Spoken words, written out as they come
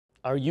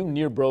Are you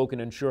near broke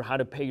and unsure how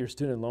to pay your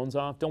student loans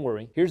off? Don't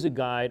worry. Here's a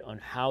guide on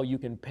how you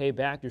can pay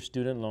back your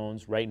student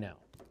loans right now.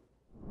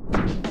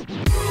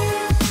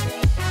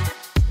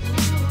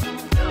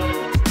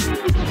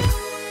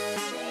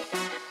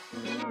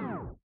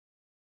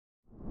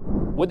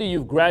 Whether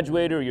you've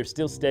graduated or you're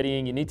still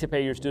studying, you need to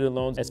pay your student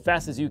loans as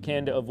fast as you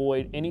can to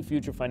avoid any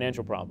future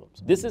financial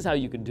problems. This is how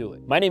you can do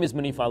it. My name is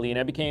Manif Ali, and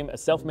I became a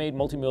self-made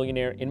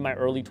multimillionaire in my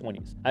early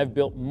 20s. I've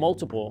built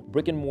multiple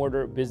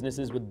brick-and-mortar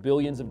businesses with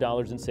billions of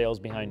dollars in sales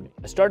behind me.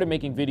 I started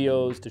making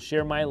videos to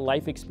share my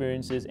life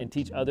experiences and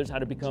teach others how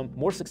to become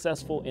more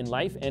successful in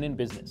life and in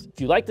business.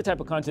 If you like the type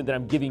of content that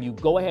I'm giving you,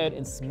 go ahead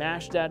and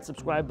smash that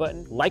subscribe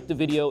button, like the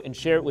video, and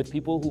share it with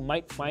people who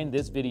might find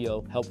this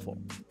video helpful.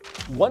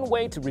 One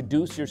way to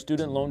reduce your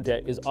student loan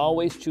debt is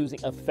always choosing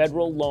a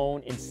federal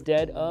loan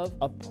instead of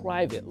a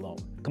private loan.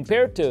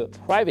 Compared to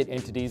private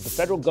entities, the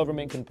federal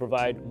government can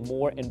provide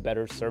more and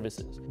better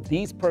services.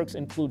 These perks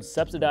include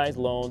subsidized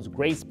loans,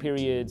 grace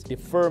periods,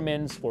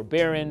 deferments,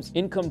 forbearance,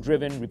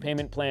 income-driven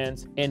repayment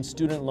plans, and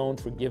student loan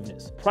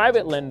forgiveness.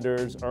 Private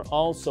lenders are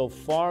also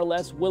far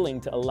less willing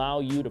to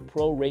allow you to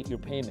prorate your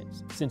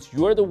payments. Since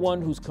you're the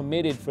one who's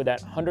committed for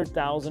that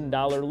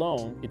 $100,000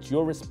 loan, it's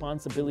your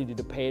responsibility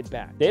to pay it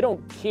back. They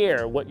don't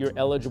care what you're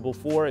eligible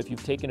for, if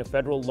you've taken a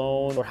federal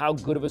loan or how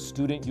good of a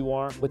student you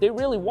are. What they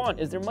really want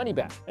is their money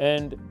back.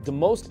 And the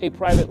most a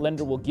private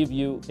lender will give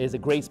you is a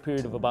grace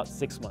period of about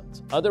 6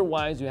 months.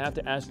 Otherwise, you have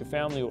to ask your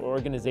family or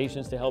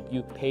organizations to help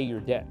you pay your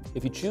debt.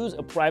 If you choose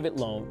a private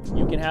loan,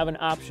 you can have an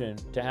option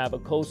to have a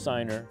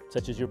co-signer,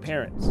 such as your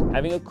parents.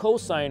 Having a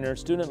co-signer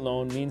student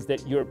loan means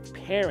that your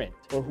parent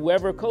or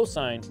whoever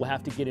co-signed will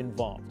have to get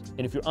involved.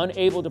 And if you're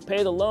unable to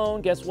pay the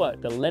loan, guess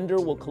what? The lender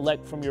will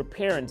collect from your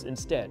parents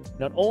instead.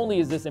 Not only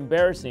is this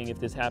embarrassing if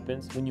this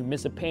happens when you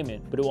miss a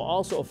payment, but it will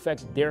also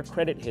affect their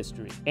credit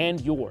history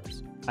and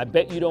yours. I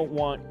bet you don't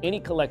want any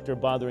collector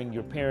bothering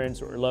your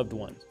parents or loved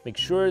ones. Make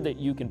sure that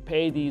you can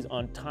pay these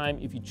on time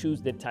if you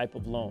choose that type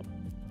of loan.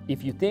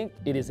 If you think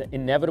it is an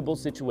inevitable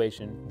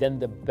situation, then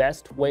the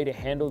best way to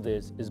handle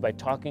this is by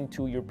talking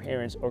to your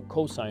parents or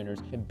co-signers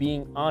and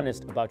being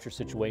honest about your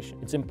situation.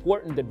 It's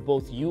important that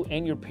both you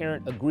and your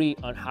parent agree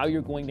on how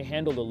you're going to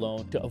handle the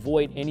loan to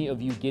avoid any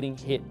of you getting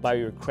hit by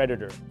your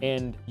creditor,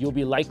 and you'll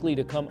be likely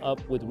to come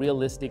up with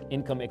realistic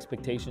income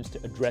expectations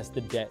to address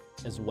the debt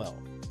as well.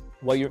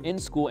 While you're in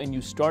school and you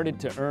started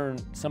to earn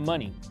some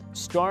money,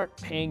 start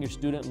paying your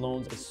student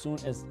loans as soon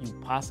as you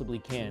possibly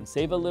can.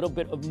 Save a little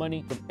bit of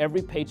money from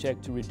every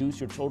paycheck to reduce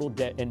your total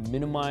debt and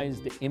minimize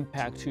the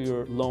impact to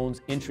your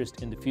loan's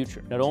interest in the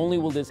future. Not only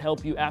will this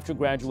help you after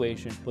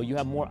graduation, but you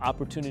have more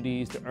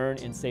opportunities to earn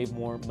and save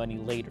more money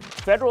later.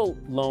 Federal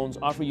loans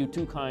offer you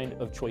two kinds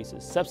of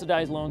choices: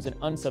 subsidized loans and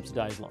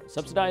unsubsidized loans.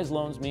 Subsidized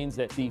loans means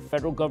that the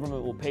federal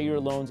government will pay your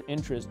loan's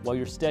interest while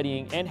you're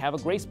studying and have a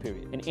grace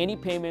period, and any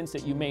payments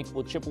that you make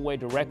will chip away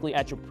directly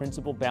at your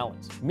principal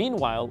balance.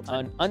 Meanwhile,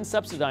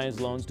 unsubsidized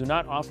loans do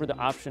not offer the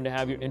option to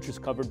have your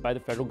interest covered by the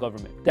federal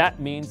government.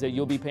 That means that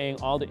you'll be paying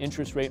all the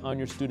interest rate on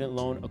your student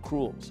loan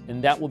accruals, and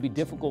that will be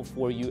difficult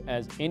for you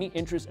as any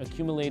interest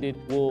accumulated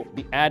will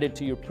be added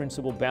to your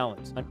principal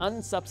balance. An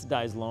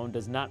unsubsidized loan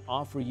does not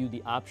offer you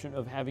the option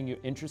of having your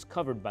interest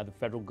covered by the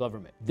federal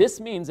government.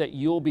 This means that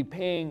you'll be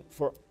paying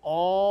for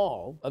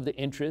all of the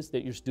interest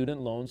that your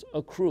student loans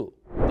accrue.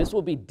 This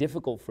will be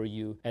difficult for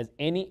you as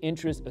any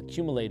interest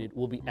accumulated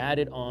will be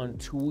added on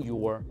to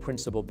your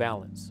principal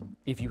balance.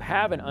 If you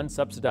have an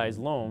unsubsidized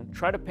loan,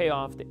 try to pay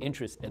off the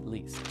interest at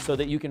least, so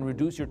that you can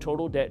reduce your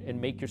total debt and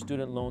make your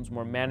student loans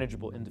more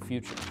manageable in the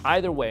future.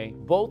 Either way,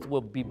 both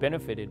will be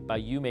benefited by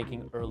you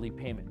making early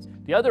payments.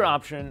 The other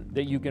option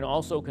that you can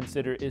also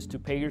consider is to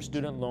pay your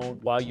student loan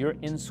while you're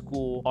in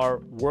school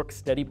or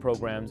work-study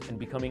programs and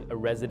becoming a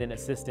resident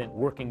assistant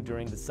working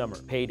during the summer,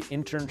 paid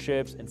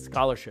internships and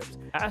scholarships.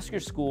 Ask your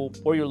school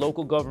or your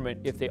local government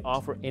if they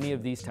offer any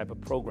of these type of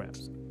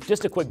programs.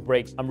 Just a quick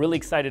break. I'm really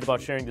excited about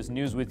sharing this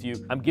news with you.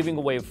 I'm giving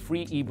away a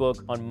free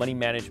ebook on money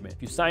management.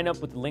 If you sign up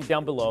with the link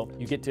down below,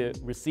 you get to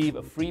receive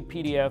a free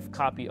PDF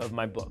copy of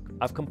my book.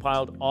 I've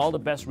compiled all the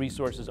best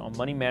resources on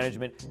money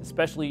management,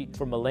 especially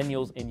for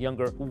millennials and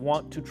younger who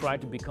want to try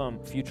to become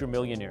future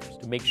millionaires.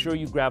 To make sure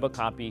you grab a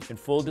copy, in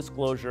full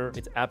disclosure,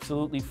 it's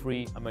absolutely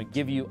free. I'm gonna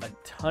give you a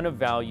ton of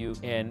value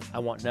and I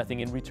want nothing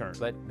in return,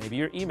 but maybe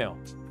your email.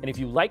 And if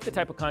you like the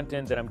type of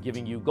content that I'm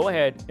giving you, go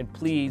ahead and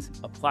please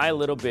apply a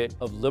little bit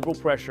of liberal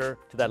pressure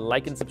to that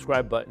like and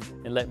subscribe button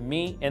and let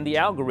me and the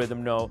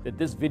algorithm know that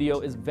this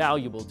video is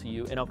valuable to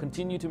you, and I'll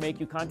continue to make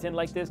you content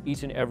like this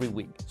each and every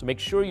week. So make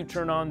sure you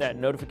turn on that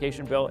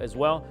notification bell as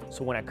well,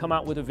 so when I come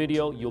out with a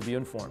video, you'll be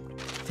informed.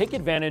 Take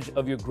advantage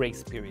of your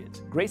grace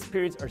periods. Grace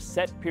periods are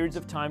set periods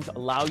of time to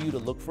allow you to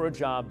look for a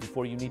job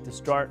before you need to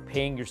start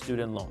paying your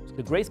student loans.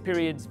 The grace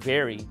periods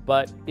vary,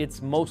 but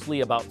it's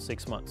mostly about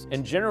 6 months.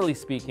 And generally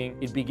speaking,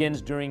 it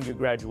begins during your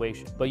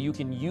graduation, but you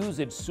can use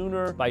it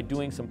sooner by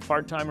doing some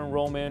part-time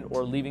enrollment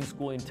or leaving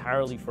school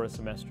entirely for a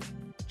semester.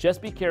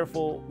 Just be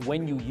careful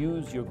when you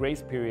use your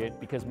grace period,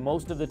 because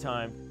most of the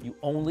time you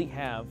only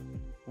have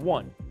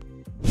one.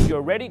 you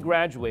already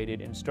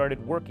graduated and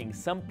started working,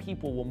 some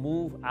people will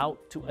move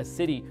out to a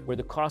city where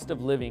the cost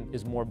of living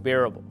is more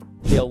bearable.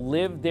 They'll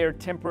live there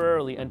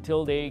temporarily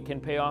until they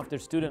can pay off their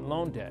student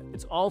loan debt.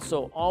 It's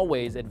also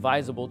always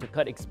advisable to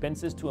cut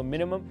expenses to a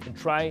minimum and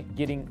try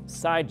getting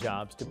side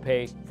jobs to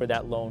pay for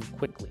that loan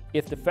quickly.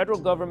 If the federal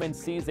government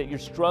sees that you're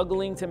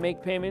struggling to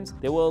make payments,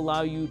 they will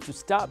allow you to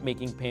stop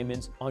making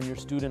payments on your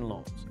student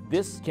loans.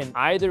 This can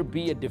either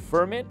be a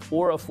deferment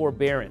or a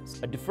forbearance.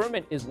 A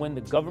deferment is when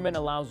the government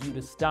allows you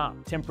to stop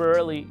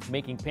temporarily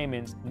making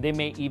payments, and they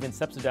may even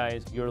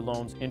subsidize your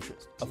loan's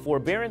interest. A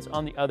forbearance,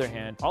 on the other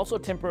hand, also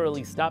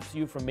temporarily stops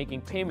you from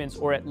making payments,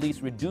 or at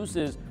least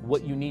reduces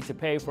what you need to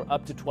pay for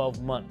up to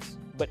 12 months.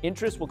 But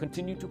interest will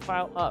continue to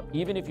pile up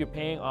even if you're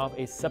paying off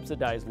a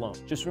subsidized loan.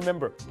 Just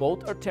remember,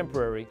 both are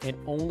temporary and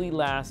only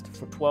last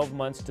for 12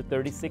 months to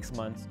 36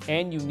 months,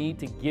 and you need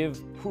to give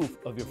proof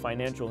of your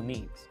financial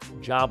needs,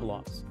 job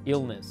loss,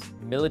 illness,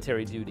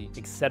 military duty,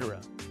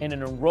 etc., and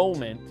an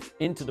enrollment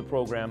into the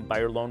program by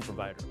your loan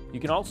provider. You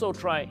can also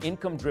try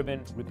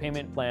income-driven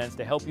repayment plans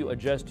to help you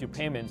adjust your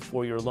payments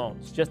for your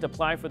loans. Just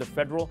apply for the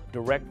Federal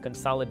Direct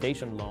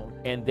Consolidation Loan,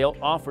 and they'll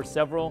offer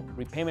several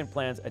repayment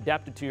plans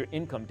adapted to your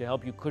income to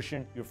help you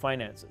cushion your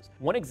finances.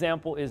 One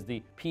example is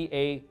the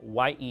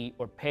PAYE,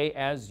 or Pay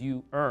As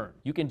You Earn.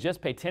 You can just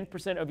pay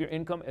 10% of your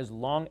income as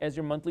long as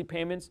your monthly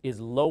payments is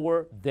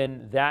lower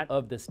than that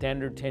of the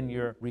standard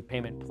 10-year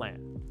repayment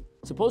plan.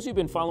 Suppose you've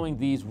been following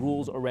these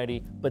rules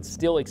already, but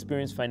still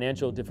experience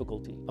financial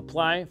difficulty.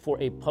 Apply for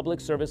a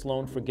Public Service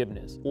Loan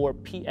Forgiveness, or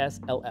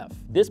PSLF.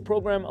 This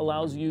program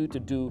allows you to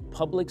do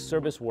public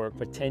service work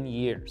for 10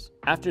 years.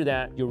 After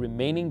that, your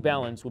remaining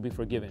balance will be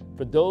forgiven.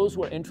 For those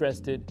who are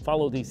interested,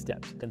 follow these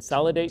steps.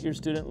 Consolidate your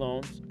student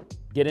loans.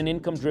 Get an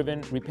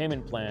income-driven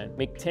repayment plan,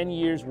 make 10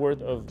 years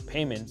worth of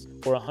payments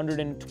for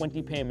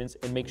 120 payments,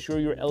 and make sure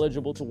you're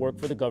eligible to work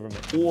for the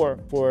government or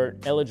for an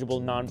eligible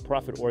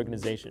nonprofit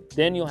organization.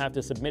 Then you'll have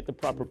to submit the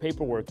proper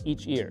paperwork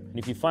each year. And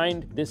if you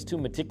find this too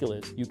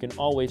meticulous, you can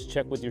always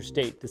check with your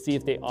state to see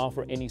if they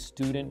offer any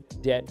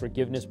student debt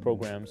forgiveness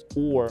programs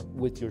or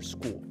with your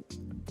school.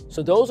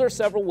 So those are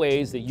several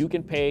ways that you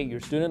can pay your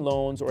student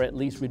loans or at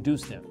least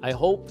reduce them. I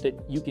hope that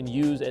you can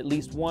use at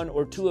least one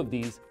or two of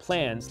these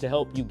plans to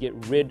help you get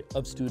rid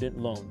of student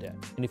loan debt.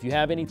 And if you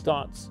have any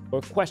thoughts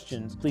or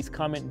questions, please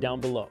comment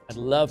down below. I'd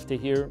love to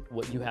hear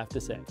what you have to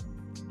say.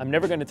 I'm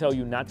never going to tell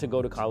you not to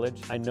go to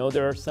college. I know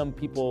there are some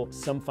people,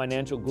 some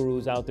financial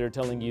gurus out there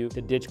telling you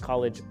to ditch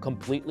college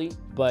completely,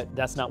 but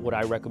that's not what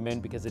I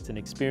recommend because it's an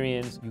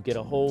experience. You get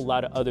a whole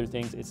lot of other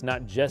things. It's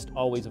not just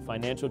always a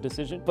financial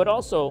decision, but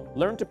also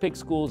learn to pick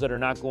schools that are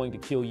not going to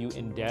kill you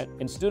in debt.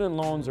 And student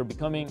loans are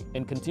becoming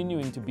and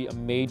continuing to be a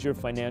major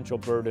financial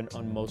burden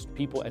on most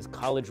people as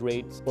college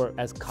rates or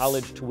as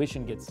college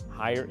tuition gets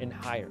higher and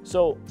higher.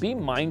 So be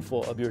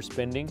mindful of your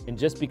spending, and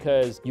just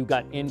because you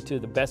got into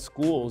the best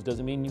schools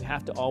doesn't mean you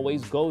have to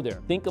always go there.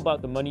 Think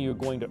about the money you're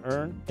going to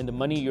earn and the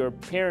money your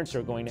parents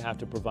are going to have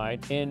to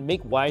provide, and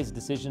make wise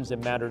decisions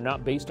that matter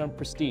not based on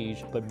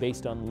prestige, but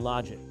based on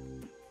logic.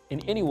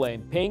 And anyway,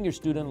 paying your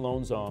student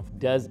loans off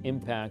does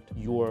impact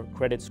your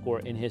credit score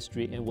in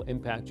history and will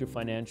impact your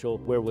financial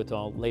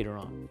wherewithal later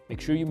on.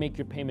 Make sure you make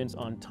your payments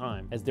on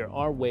time, as there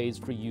are ways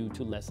for you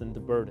to lessen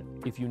the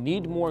burden. If you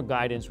need more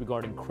guidance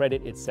regarding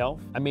credit itself,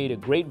 I made a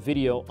great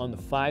video on the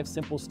 5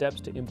 simple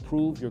steps to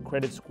improve your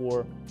credit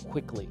score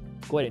quickly.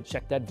 Go ahead and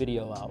check that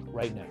video out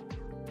right now.